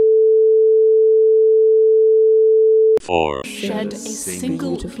4. Shed a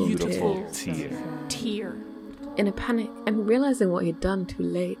single beautiful tear. In a panic and realizing what he'd done too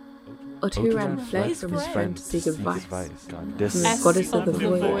late, Oturan fled from his friend to seek advice from the goddess of the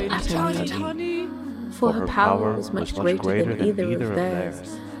void, Atani. For her power was much greater than either of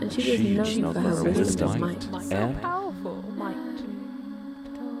theirs, and she was known for her wisdom and might. Powerful might.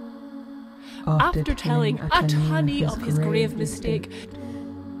 After telling Atani of his grave mistake,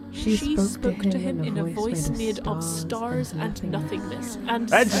 she spoke to him in a voice made of stars and nothingness, and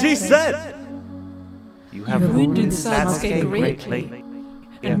she said, "You have wounded Sasuke greatly,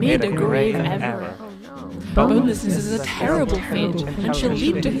 and made a grave ever. Bonelessness is a terrible fate, and shall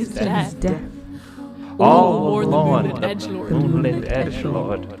lead to his death. All more the moonlit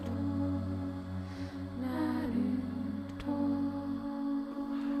edgelord.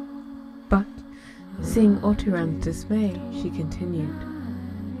 But, seeing Oturan's dismay, she continued,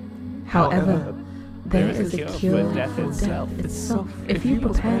 "However, there is a cure for death itself. If you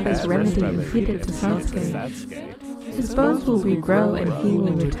prepare this remedy and feed it to Sasuke, his bones will regrow and he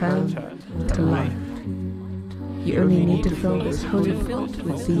will return to life. You only need to fill this holy pot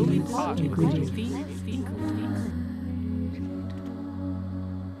with these ingredients."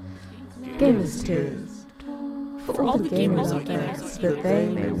 Gamers tears. For all the gamers out there, so that they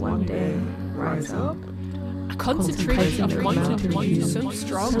may one day rise up. A concentration of one so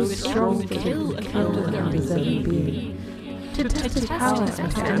strong it would kill a counterfeit being. To test his power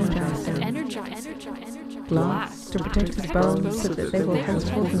and to energize. Glass to protect his bones so that they will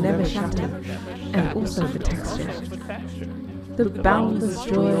henceforth never shatter, and also for texture. The boundless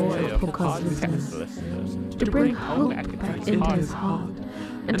joy of podcast listeners. To bring hope back into his heart,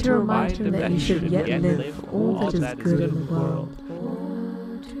 and to remind him that he should yet live for all that is good in the world.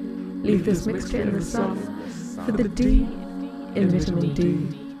 Leave this mixture in the sun, for the D in vitamin D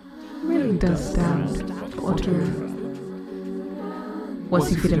really does stand for Oturan. Once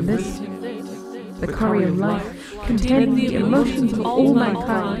you feed him this, the curry of life, containing the emotions of all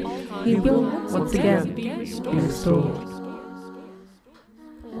mankind, he will once again be restored.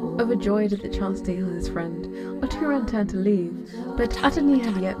 Overjoyed at the chance to heal his friend, Oturan turned to leave, but Atani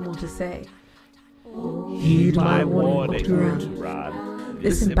had yet more to say. Heed my warning, Oturan.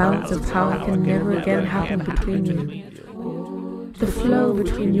 This imbalance of power can never again happen between you. The flow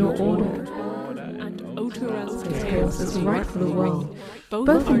between your order And Oturan's chaos is right for the world.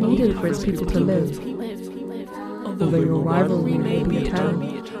 Both are needed for its people to live. Although your rivalry may be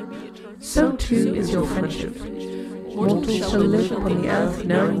eternal, so too is your friendship. Mortals shall live upon the earth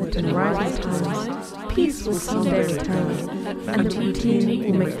knowing that in righteous times peace will someday return, and the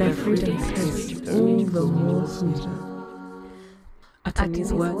routine will make their freedom taste all the more sweeter.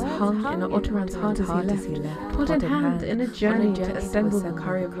 Atani's words hung in Oturan's heart as he left, put in hand in a journey to assemble the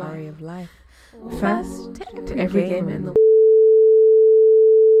curry of life. First, to every gamer in the